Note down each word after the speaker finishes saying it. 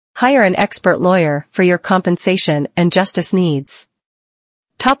Hire an expert lawyer for your compensation and justice needs.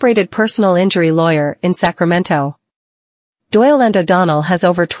 Top-rated personal injury lawyer in Sacramento. Doyle & O'Donnell has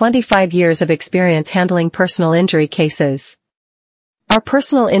over 25 years of experience handling personal injury cases. Our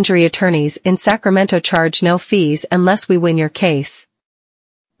personal injury attorneys in Sacramento charge no fees unless we win your case.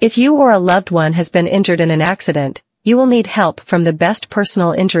 If you or a loved one has been injured in an accident, you will need help from the best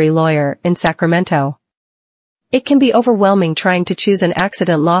personal injury lawyer in Sacramento. It can be overwhelming trying to choose an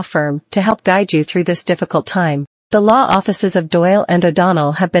accident law firm to help guide you through this difficult time. The law offices of Doyle &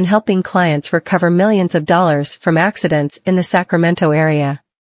 O'Donnell have been helping clients recover millions of dollars from accidents in the Sacramento area.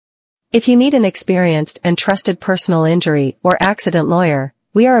 If you need an experienced and trusted personal injury or accident lawyer,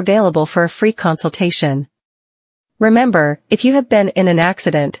 we are available for a free consultation. Remember, if you have been in an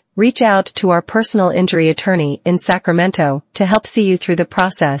accident, reach out to our personal injury attorney in Sacramento to help see you through the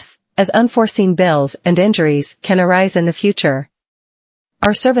process, as unforeseen bills and injuries can arise in the future.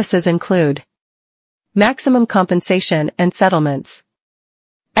 Our services include maximum compensation and settlements,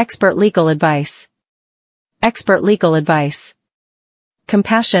 expert legal advice,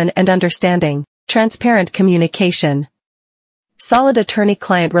 compassion and understanding, transparent communication, solid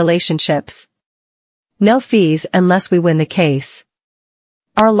attorney-client relationships. No fees unless we win the case.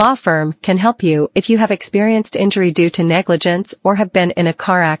 Our law firm can help you if you have experienced injury due to negligence or have been in a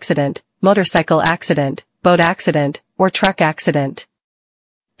car accident, motorcycle accident, boat accident, or truck accident.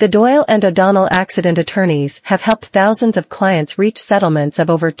 The Doyle & O'Donnell accident attorneys have helped thousands of clients reach settlements of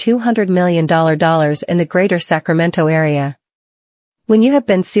over $200 million in the greater Sacramento area. When you have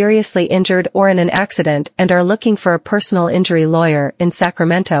been seriously injured or in an accident and are looking for a personal injury lawyer in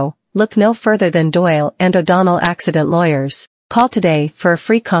Sacramento, look no further than Doyle & O'Donnell Accident Lawyers. Call today for a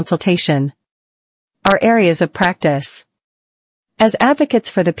free consultation. Our areas of practice. As advocates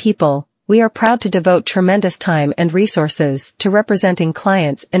for the people, we are proud to devote tremendous time and resources to representing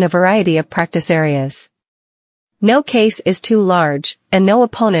clients in a variety of practice areas. No case is too large, and no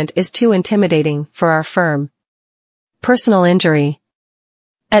opponent is too intimidating for our firm. Personal injury.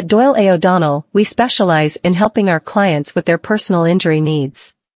 At Doyle & O'Donnell, we specialize in helping our clients with their personal injury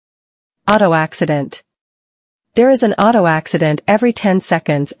needs. Auto accident. There is an auto accident every 10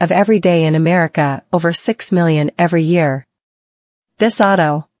 seconds of every day in America, over 6 million every year. This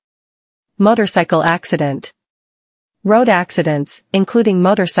auto. Motorcycle accident. Road accidents, including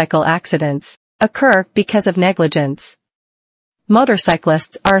motorcycle accidents, occur because of negligence.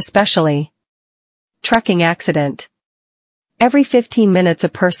 Motorcyclists are especially. Trucking accident. Every 15 minutes a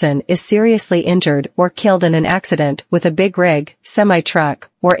person is seriously injured or killed in an accident with a big rig, semi-truck,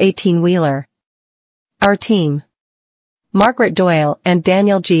 or 18-wheeler. Our team. Margaret Doyle and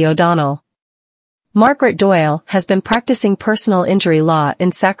Daniel G. O'Donnell. Margaret Doyle has been practicing personal injury law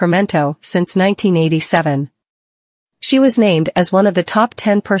in Sacramento since 1987. She was named as one of the top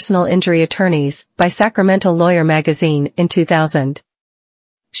 10 personal injury attorneys by Sacramento Lawyer magazine in 2000.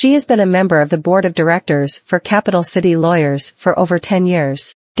 She has been a member of the board of directors for Capital City Lawyers for over 10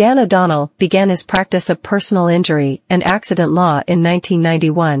 years. Dan O'Donnell began his practice of personal injury and accident law in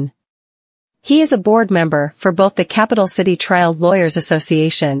 1991. He is a board member for both the Capital City Trial Lawyers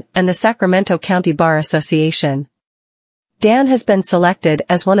Association and the Sacramento County Bar Association. Dan has been selected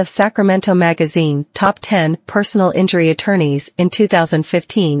as one of Sacramento Magazine top 10 personal injury attorneys in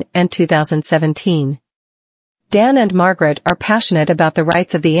 2015 and 2017. Dan and Margaret are passionate about the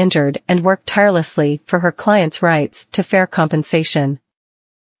rights of the injured and work tirelessly for her clients' rights to fair compensation.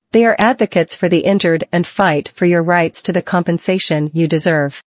 They are advocates for the injured and fight for your rights to the compensation you deserve.